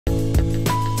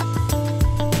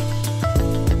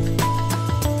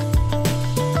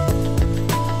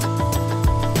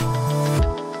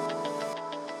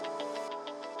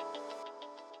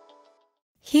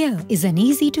Here is an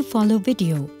easy-to-follow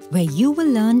video where you will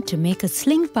learn to make a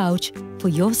sling pouch for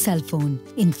your cell phone.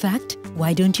 In fact,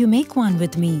 why don't you make one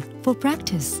with me for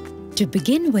practice? To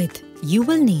begin with, you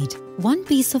will need one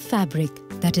piece of fabric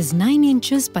that is 9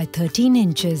 inches by 13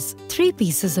 inches, 3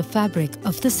 pieces of fabric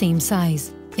of the same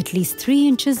size, at least 3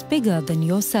 inches bigger than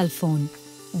your cell phone.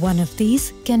 One of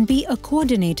these can be a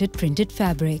coordinated printed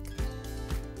fabric,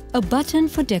 a button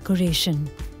for decoration,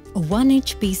 a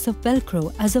 1-inch piece of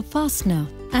Velcro as a fastener,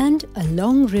 and a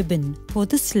long ribbon for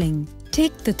the sling.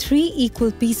 Take the 3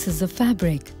 equal pieces of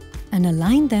fabric and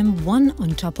align them one on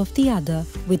top of the other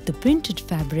with the printed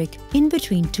fabric in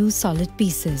between 2 solid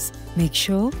pieces. Make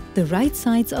sure the right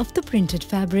sides of the printed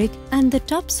fabric and the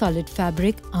top solid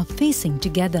fabric are facing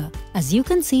together, as you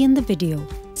can see in the video.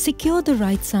 Secure the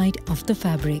right side of the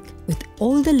fabric with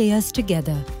all the layers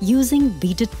together using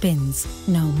beaded pins.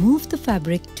 Now move the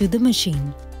fabric to the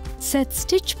machine. Set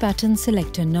Stitch Pattern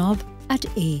Selector knob at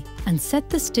A and set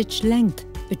the stitch length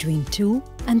between 2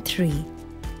 and 3.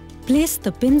 Place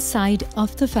the pin side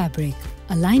of the fabric,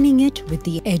 aligning it with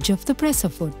the edge of the presser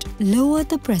foot. Lower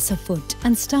the presser foot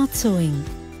and start sewing.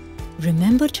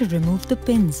 Remember to remove the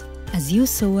pins as you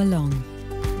sew along.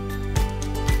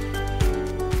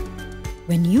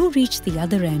 When you reach the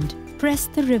other end, press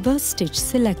the reverse stitch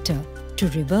selector to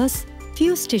reverse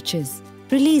few stitches.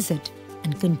 Release it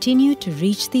and continue to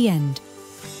reach the end.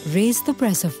 Raise the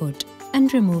presser foot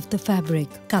and remove the fabric.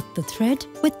 Cut the thread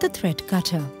with the thread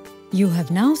cutter. You have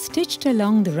now stitched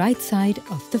along the right side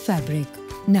of the fabric.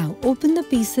 Now open the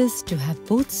pieces to have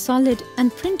both solid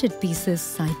and printed pieces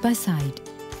side by side.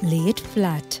 Lay it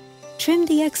flat. Trim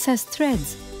the excess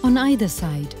threads on either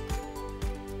side.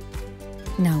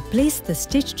 Now place the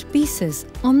stitched pieces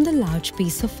on the large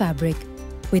piece of fabric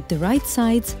with the right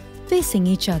sides facing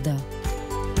each other.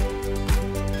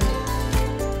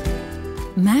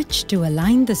 Match to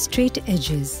align the straight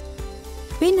edges.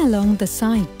 Pin along the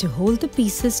side to hold the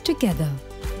pieces together.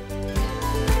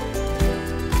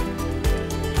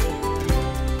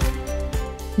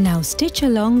 Now stitch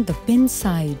along the pin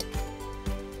side.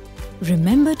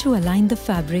 Remember to align the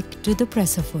fabric to the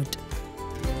presser foot.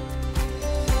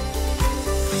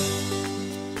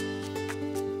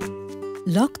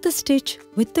 Lock the stitch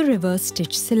with the reverse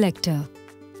stitch selector.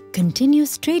 Continue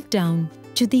straight down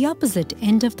to the opposite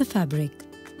end of the fabric.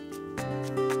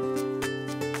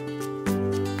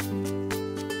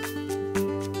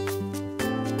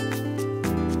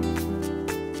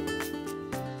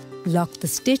 Lock the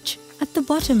stitch at the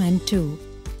bottom end too.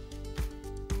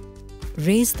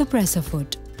 Raise the presser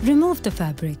foot. Remove the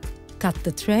fabric. Cut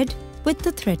the thread with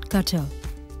the thread cutter.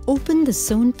 Open the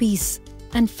sewn piece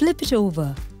and flip it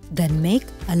over. Then make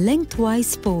a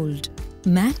lengthwise fold.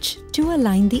 Match to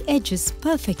align the edges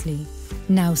perfectly.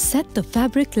 Now set the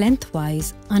fabric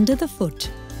lengthwise under the foot.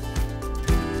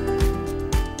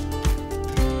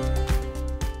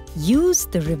 Use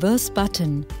the reverse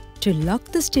button to lock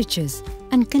the stitches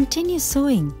and continue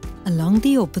sewing along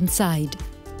the open side.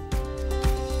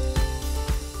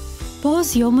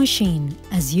 Pause your machine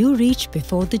as you reach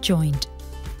before the joint.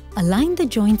 Align the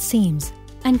joint seams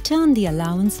and turn the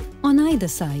allowance on either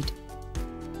side.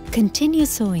 Continue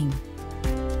sewing.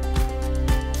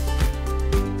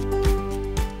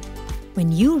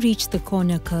 When you reach the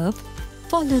corner curve,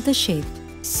 follow the shape.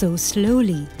 Sew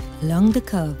slowly along the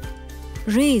curve.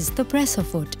 Raise the presser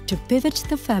foot to pivot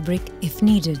the fabric if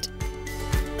needed.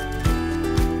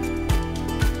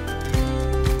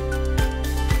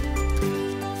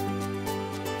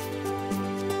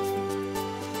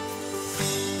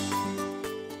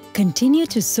 Continue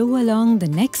to sew along the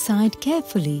next side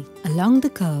carefully along the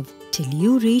curve till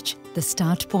you reach the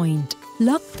start point.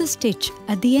 Lock the stitch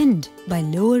at the end by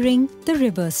lowering the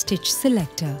reverse stitch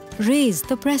selector. Raise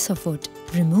the presser foot,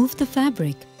 remove the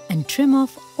fabric and trim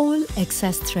off all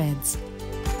excess threads.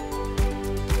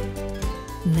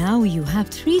 Now you have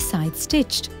 3 sides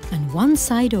stitched and 1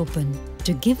 side open.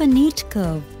 To give a neat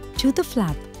curve to the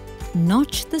flap,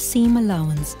 notch the seam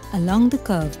allowance along the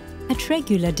curve at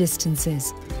regular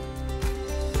distances.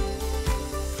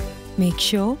 Make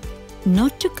sure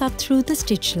not to cut through the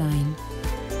stitch line.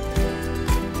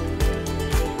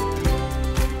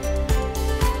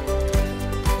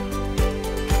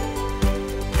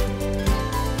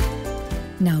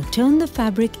 Now turn the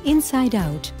fabric inside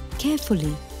out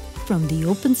carefully from the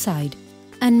open side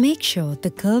and make sure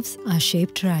the curves are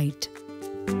shaped right.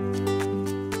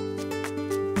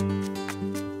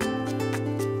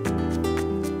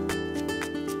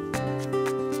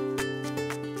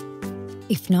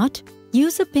 If not,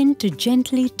 use a pin to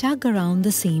gently tug around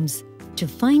the seams to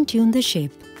fine-tune the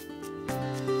shape.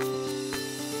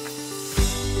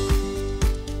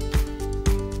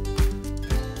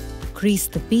 crease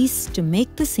the piece to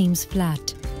make the seams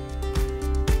flat.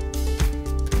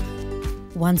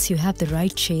 Once you have the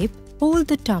right shape, hold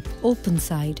the top open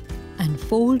side and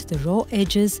fold the raw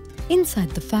edges inside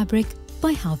the fabric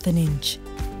by ½ inch.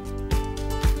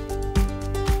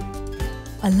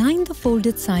 Align the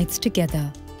folded sides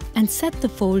together and set the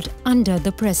fold under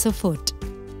the presser foot.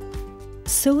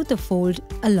 Sew the fold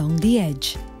along the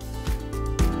edge.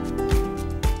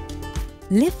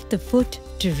 Lift the foot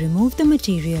to remove the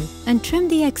material and trim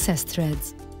the excess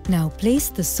threads. Now place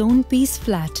the sewn piece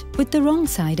flat with the wrong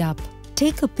side up.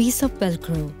 Take a piece of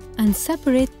Velcro and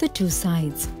separate the two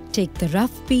sides. Take the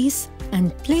rough piece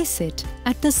and place it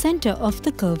at the center of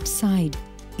the curved side,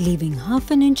 leaving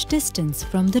 ½ inch distance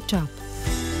from the top.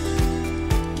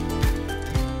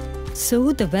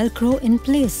 Sew the Velcro in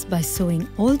place by sewing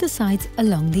all the sides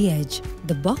along the edge.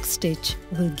 The box stitch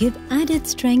will give added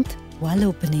strength while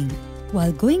opening.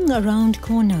 While going around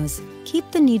corners, keep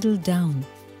the needle down.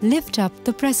 Lift up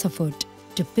the presser foot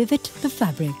to pivot the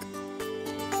fabric.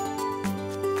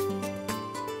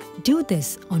 Do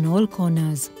this on all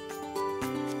corners.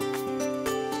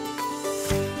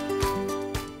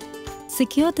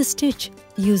 Secure the stitch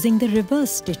using the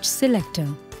reverse stitch selector.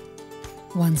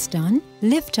 Once done,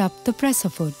 lift up the presser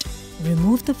foot,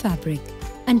 remove the fabric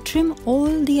and trim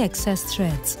all the excess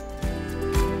threads.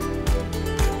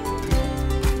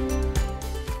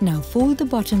 Now fold the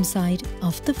bottom side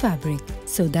of the fabric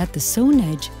so that the sewn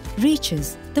edge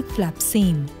reaches the flap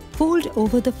seam. Fold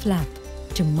over the flap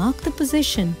to mark the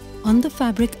position on the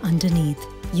fabric underneath.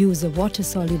 Use a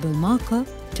water-soluble marker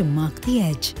to mark the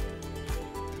edge.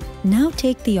 Now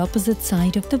take the opposite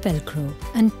side of the Velcro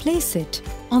and place it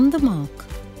on the mark.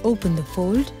 Open the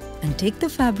fold and take the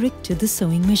fabric to the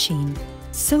sewing machine.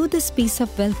 Sew this piece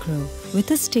of Velcro with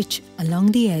a stitch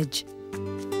along the edge.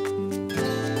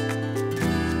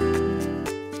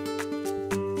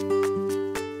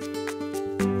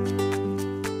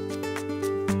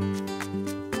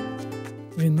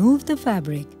 Remove the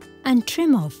fabric and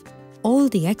trim off all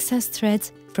the excess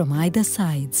threads from either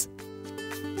sides.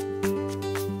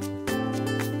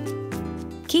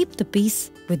 Keep the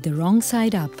piece with the wrong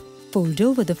side up. Fold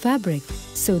over the fabric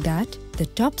so that the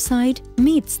top side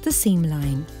meets the seam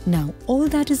line. Now all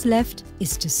that is left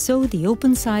is to sew the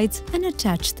open sides and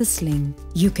attach the sling.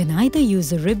 You can either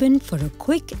use a ribbon for a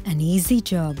quick and easy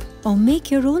job or make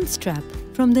your own strap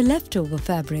from the leftover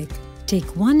fabric.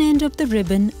 Take one end of the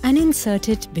ribbon and insert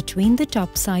it between the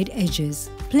top side edges.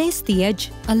 Place the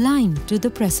edge aligned to the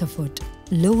presser foot.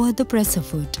 Lower the presser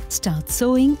foot. Start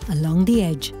sewing along the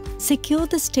edge. Secure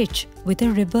the stitch with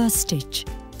a reverse stitch.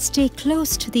 Stay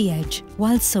close to the edge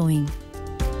while sewing.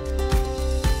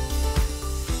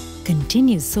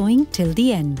 Continue sewing till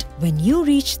the end. When you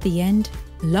reach the end,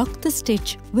 lock the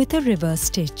stitch with a reverse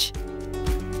stitch.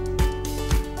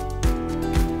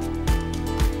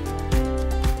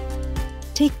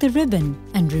 Take the ribbon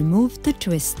and remove the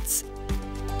twists.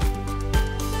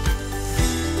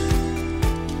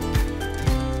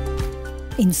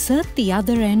 Insert the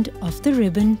other end of the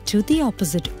ribbon to the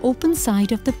opposite open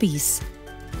side of the piece.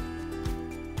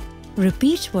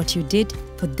 Repeat what you did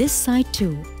for this side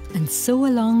too and sew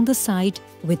along the side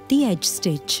with the edge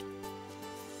stitch.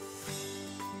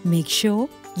 Make sure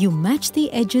you match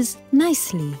the edges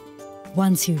nicely.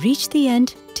 Once you reach the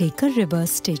end, take a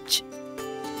reverse stitch.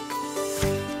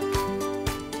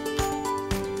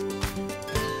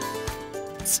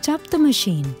 Stop the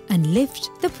machine and lift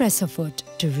the presser foot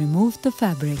to remove the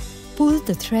fabric. Pull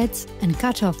the threads and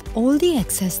cut off all the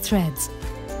excess threads.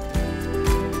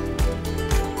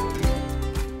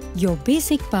 Your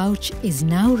basic pouch is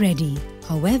now ready.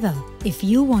 However, if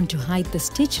you want to hide the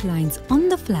stitch lines on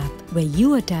the flap where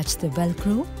you attach the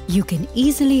Velcro, you can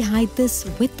easily hide this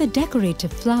with the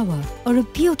decorative flower or a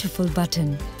beautiful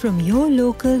button from your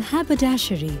local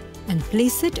haberdashery and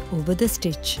place it over the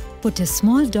stitch. Put a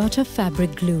small dot of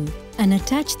fabric glue and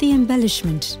attach the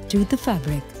embellishment to the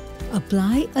fabric.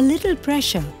 Apply a little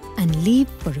pressure and leave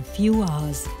for a few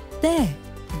hours. There!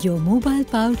 Your mobile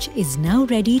pouch is now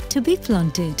ready to be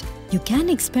flaunted. You can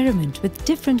experiment with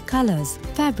different colors,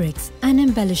 fabrics and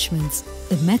embellishments.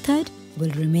 The method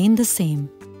will remain the same.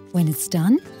 When it's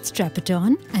done, strap it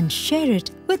on and share it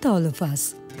with all of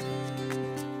us.